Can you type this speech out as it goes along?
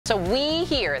So we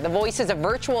hear the voices of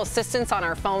virtual assistants on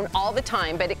our phone all the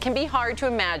time, but it can be hard to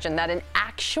imagine that an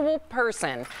actual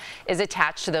person is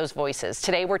attached to those voices.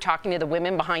 Today, we're talking to the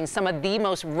women behind some of the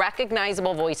most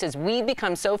recognizable voices we've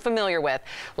become so familiar with,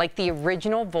 like the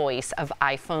original voice of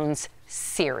iPhone's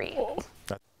Siri.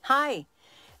 Hi,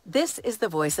 this is the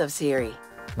voice of Siri.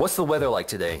 What's the weather like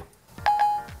today?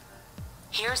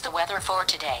 Here's the weather for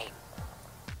today.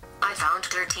 I found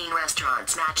 13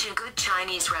 restaurants matching good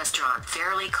Chinese restaurant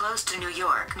fairly close to New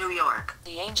York, New York.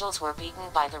 The Angels were beaten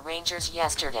by the Rangers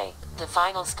yesterday. The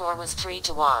final score was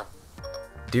 3-1.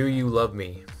 Do you love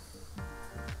me?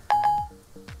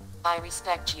 I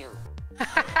respect you.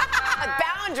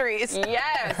 Boundaries.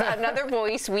 Yes, another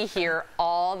voice we hear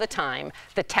all the time,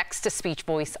 the text-to-speech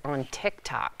voice on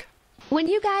TikTok. When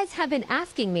you guys have been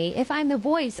asking me if I'm the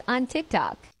voice on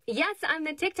TikTok. Yes, I'm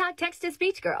the TikTok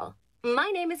text-to-speech girl.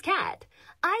 My name is Kat.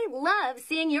 I love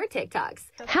seeing your TikToks.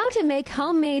 How to make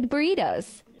homemade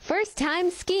burritos. First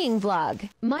time skiing vlog.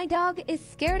 My dog is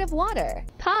scared of water.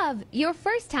 Pav, your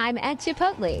first time at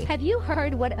Chipotle. Have you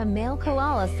heard what a male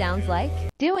koala sounds like?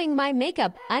 Doing my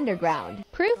makeup underground.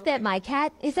 Proof that my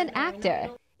cat is an actor.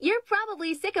 You're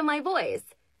probably sick of my voice.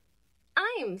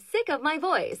 I'm sick of my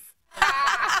voice.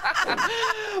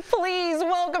 Please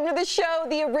welcome to the show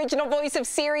the original voice of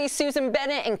Siri, Susan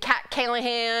Bennett, and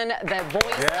Callaghan, the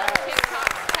voice of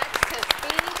TikTok's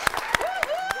text-to-speech.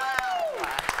 Wow.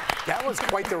 That was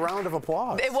quite the round of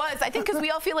applause. It was, I think, because we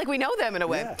all feel like we know them in a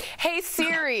way. Yeah. Hey,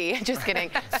 Siri, just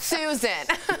kidding. Susan,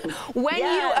 when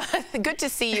you, good to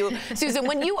see you. Susan,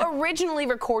 when you originally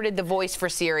recorded the voice for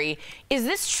Siri, is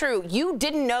this true? You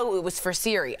didn't know it was for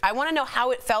Siri. I want to know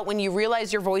how it felt when you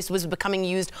realized your voice was becoming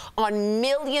used on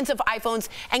millions of iPhones,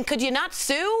 and could you not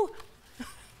sue?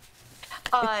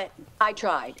 I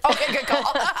tried. Okay, good call.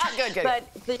 Good. But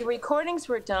the recordings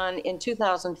were done in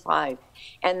 2005,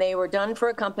 and they were done for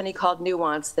a company called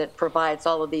Nuance that provides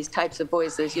all of these types of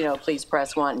voices, you know, please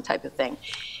press 1 type of thing.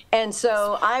 And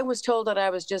so I was told that I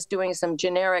was just doing some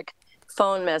generic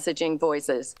phone messaging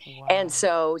voices. Wow. And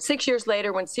so 6 years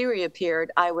later, when Siri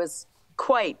appeared, I was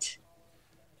quite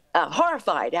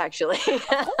horrified, actually. Of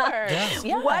course.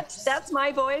 Yes. What? That's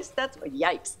my voice? That's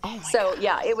yikes. Oh my so God.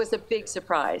 yeah, it was a big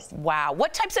surprise. Wow.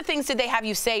 What types of things did they have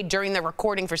you say during the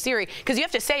recording for Siri? Because you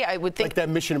have to say, I would think. Like that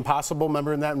Mission Impossible,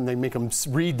 remember that? And they make them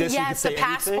read this. Yes, the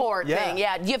passport thing.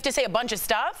 Yeah. Do you have to say a bunch of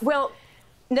stuff? Well,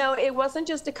 no, it wasn't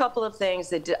just a couple of things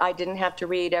that I didn't have to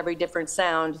read every different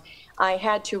sound. I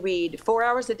had to read 4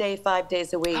 hours a day, 5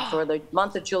 days a week for the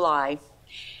month of July.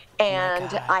 And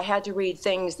I had to read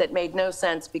things that made no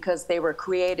sense because they were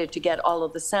created to get all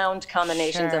of the sound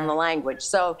combinations in the language.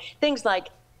 So things like,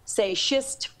 say,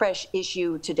 schist fresh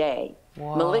issue today.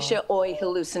 Whoa. Militia oi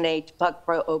hallucinate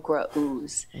puckbro okra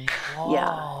ooze. Whoa.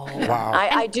 Yeah. Wow.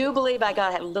 I do believe I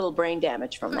got a little brain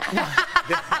damage from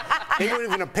that. They weren't even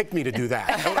going to pick me to do that.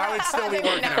 I would still be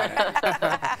working on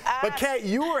it. But Kat,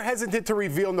 you were hesitant to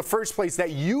reveal in the first place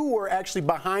that you were actually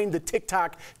behind the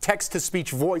TikTok text-to-speech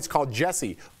voice called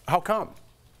Jessie. How come?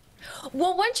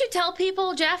 Well, once you tell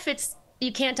people, Jeff,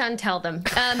 you can't untell them.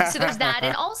 So there's that.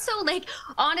 And also, like,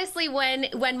 honestly, when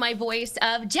my voice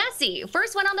of Jessie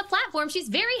first went on the platform, she's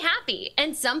very happy.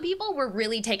 And some people were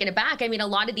really taken aback. I mean, a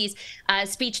lot of these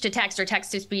speech-to-text or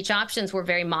text-to-speech options were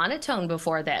very monotone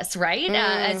before this, right?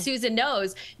 As Susan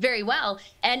knows very well.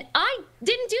 And I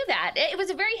didn't do that. It was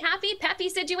a very happy, peppy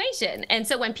situation. And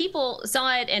so when people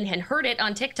saw it and heard it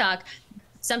on TikTok,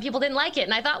 some people didn't like it,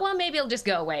 and I thought, well, maybe it'll just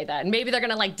go away then. Maybe they're going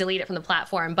to, like, delete it from the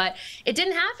platform. But it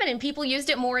didn't happen, and people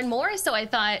used it more and more, so I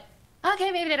thought,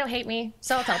 okay, maybe they don't hate me,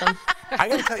 so I'll tell them. I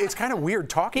got to tell you, it's kind of weird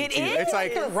talking to you. It's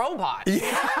like a robot. Yeah,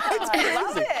 it's crazy. I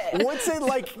love it. What's it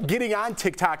like getting on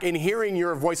TikTok and hearing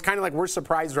your voice, kind of like we're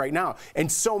surprised right now,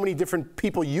 and so many different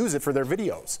people use it for their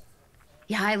videos?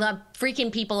 Yeah, I love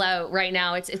freaking people out right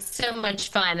now. It's so much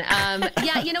fun.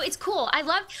 Yeah, you know, it's cool. I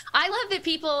love that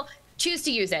people choose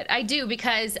to use it. I do,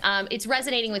 because it's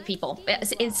resonating with people.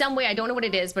 In some way, I don't know what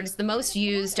it is, but it's the most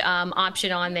used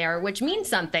option on there, which means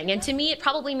something. And to me, it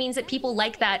probably means that people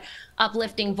like that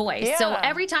uplifting voice. Yeah. So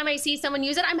every time I see someone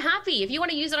use it, I'm happy. If you want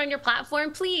to use it on your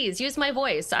platform, please use my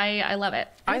voice. I love it.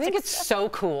 I think it's so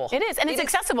cool. It is, and it's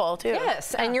accessible too.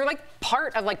 Yes, and you're like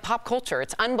part of like pop culture.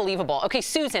 It's unbelievable. Okay,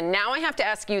 Susan, now I have to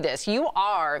ask you this. You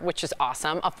are, which is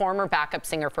awesome, a former backup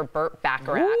singer for Burt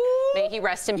Bacharach. Ooh. May he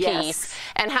rest in peace.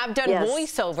 And have done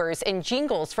voiceovers and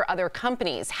jingles for other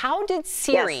companies. How did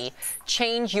Siri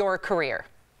change your career?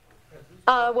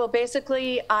 Well,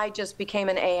 basically, I just became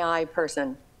an AI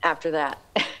person after that.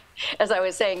 As I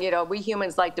was saying, you know, we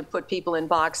humans like to put people in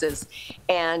boxes.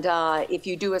 And if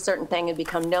you do a certain thing and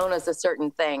become known as a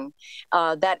certain thing,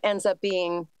 that ends up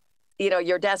being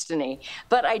your destiny.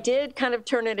 But I did kind of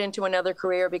turn it into another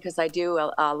career because I do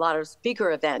a lot of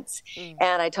speaker events,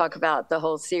 and I talk about the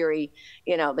whole Siri,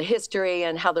 the history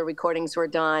and how the recordings were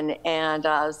done. And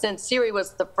since Siri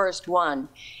was the first one,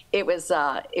 it was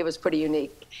pretty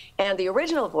unique. And the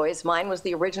original voice, mine was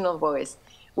the original voice,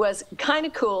 was kind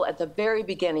of cool at the very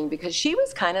beginning because she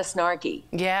was kind of snarky.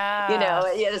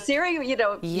 Yeah. Siri, you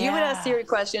would ask Siri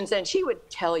questions and she would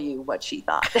tell you what she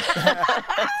thought.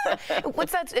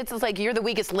 What's that? It's like you're the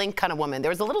weakest link kind of woman. There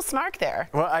was a little snark there.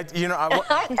 Well,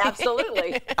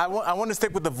 Absolutely. I want to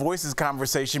stick with the voices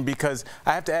conversation because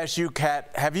I have to ask you,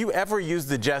 Kat, have you ever used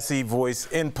the Jessie voice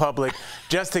in public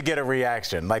just to get a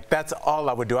reaction? Like, that's all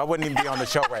I would do. I wouldn't even be on the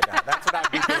show right now. That's what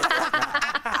I'd be doing right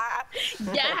now.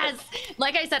 Yes.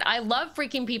 Like I said, I love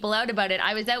freaking people out about it.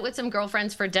 I was out with some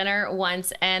girlfriends for dinner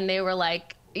once, and they were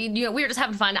like, we were just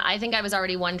having fun. I think I was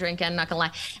already one drink in, not gonna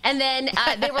lie. And then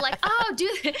they were like, oh, do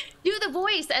the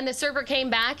voice. And the server came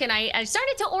back, and I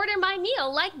started to order my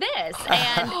meal like this.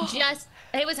 And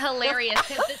it was hilarious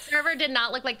because the server did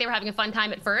not look like they were having a fun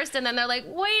time at first. And then they're like,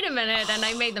 wait a minute. And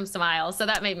I made them smile. So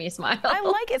that made me smile. I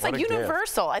like it. It's What like a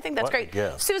universal. gift. I think that's What a great.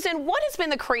 gift. Susan, what has been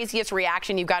the craziest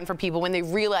reaction you've gotten from people when they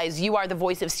realize you are the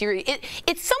voice of Siri?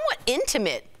 It's somewhat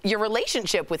intimate, your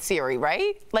relationship with Siri,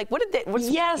 right? Like, what did they...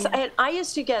 Yes, and I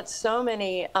used to get so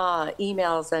many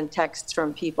emails and texts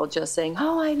from people just saying,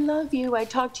 oh, I love you. I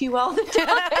talk to you all the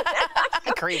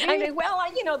time. Creepy. I mean, well,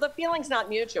 the feeling's not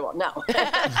mutual. No.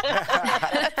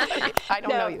 I don't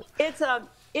know you.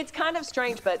 It's kind of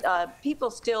strange, but people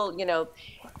still,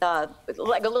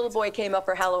 like a little boy came up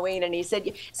for Halloween and he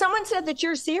said, someone said that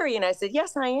you're Siri. And I said,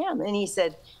 yes, I am. And he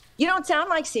said, you don't sound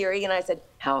like Siri. And I said,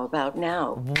 how about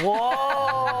now?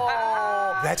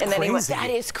 Whoa. That's and then crazy.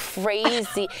 That is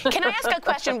crazy. Can I ask a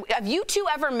question? Have you two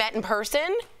ever met in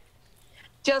person?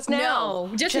 Just now.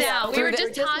 No, just now. We were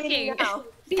just meeting talking. now.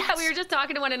 Yeah, we were just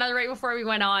talking to one another right before we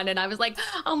went on, and I was like,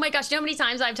 oh my gosh, you know how many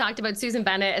times I've talked about Susan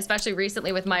Bennett, especially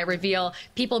recently with my reveal,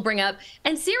 people bring up,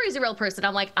 and Siri's a real person.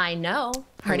 I'm like, I know.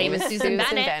 Her name is Susan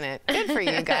Bennett. Good for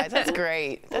you guys. That's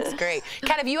great. That's great.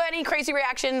 Kat, have you had any crazy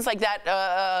reactions like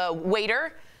that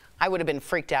waiter? I would have been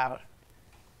freaked out.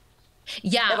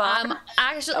 Yeah,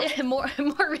 actually, more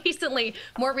recently,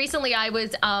 I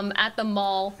was at the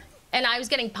mall. And I was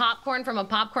getting popcorn from a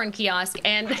popcorn kiosk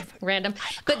and random.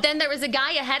 But then there was a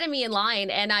guy ahead of me in line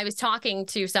and I was talking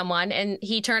to someone and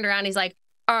he turned around. He's like,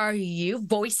 are you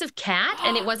Voice of Cat?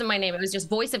 And it wasn't my name. It was just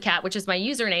Voice of Cat, which is my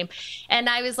username. And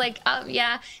I was like, oh,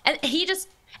 yeah. And he just,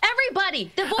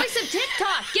 everybody, the voice of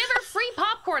TikTok, give her free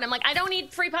popcorn. I'm like, I don't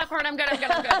need free popcorn. I'm good.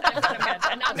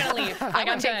 And I'm going to leave. I'm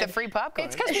going to take the free popcorn.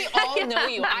 It's because we all know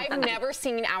you. I've never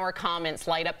seen our comments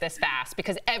light up this fast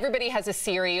because everybody has a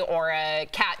Siri or a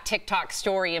Cat TikTok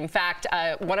story. In fact,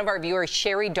 one of our viewers,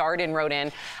 Sherry Darden, wrote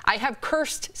in, I have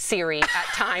cursed Siri at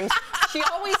times. She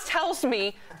always tells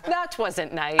me, that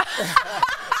wasn't nice.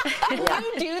 Can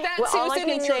you do that, Susan,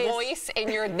 in your voice, in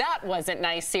your that wasn't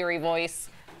nice Siri voice?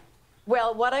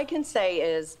 Well, what I can say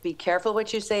is be careful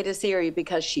what you say to Siri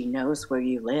because she knows where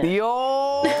you live.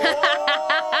 Yo!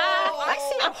 I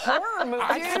see a horror movie.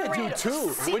 I kind of do too.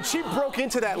 When she broke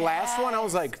into that last one, I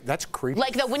was like, that's creepy.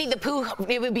 Like the Winnie the Pooh,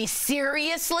 it would be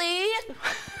seriously?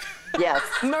 Yes.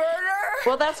 Murder?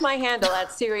 Well, that's my handle.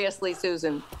 That's Seriously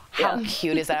Susan. How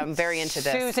cute is that? I'm very into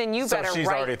this. Susan, you better she's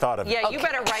already thought of it. Yeah, you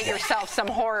better write yourself some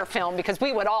horror film because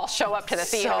we would all show up to the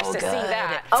theaters to see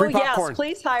that. Free popcorn. Yes,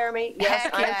 please hire me. Yes,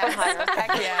 Heck I'm for hire. Heck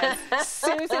yes.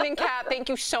 Susan and Kat, thank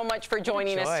you so much for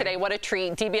joining us today. What a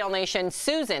treat. DBL Nation,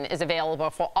 Susan is available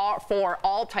for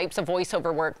all types of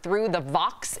voiceover work through the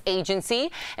Vox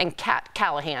agency, and Kat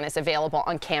Callaghan is available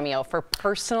on Cameo for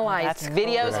personalized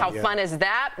videos. How fun is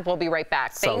that? We'll be right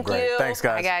back. So Thank great. you. Thanks,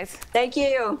 guys. Bye, guys. Thank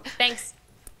you. Thanks.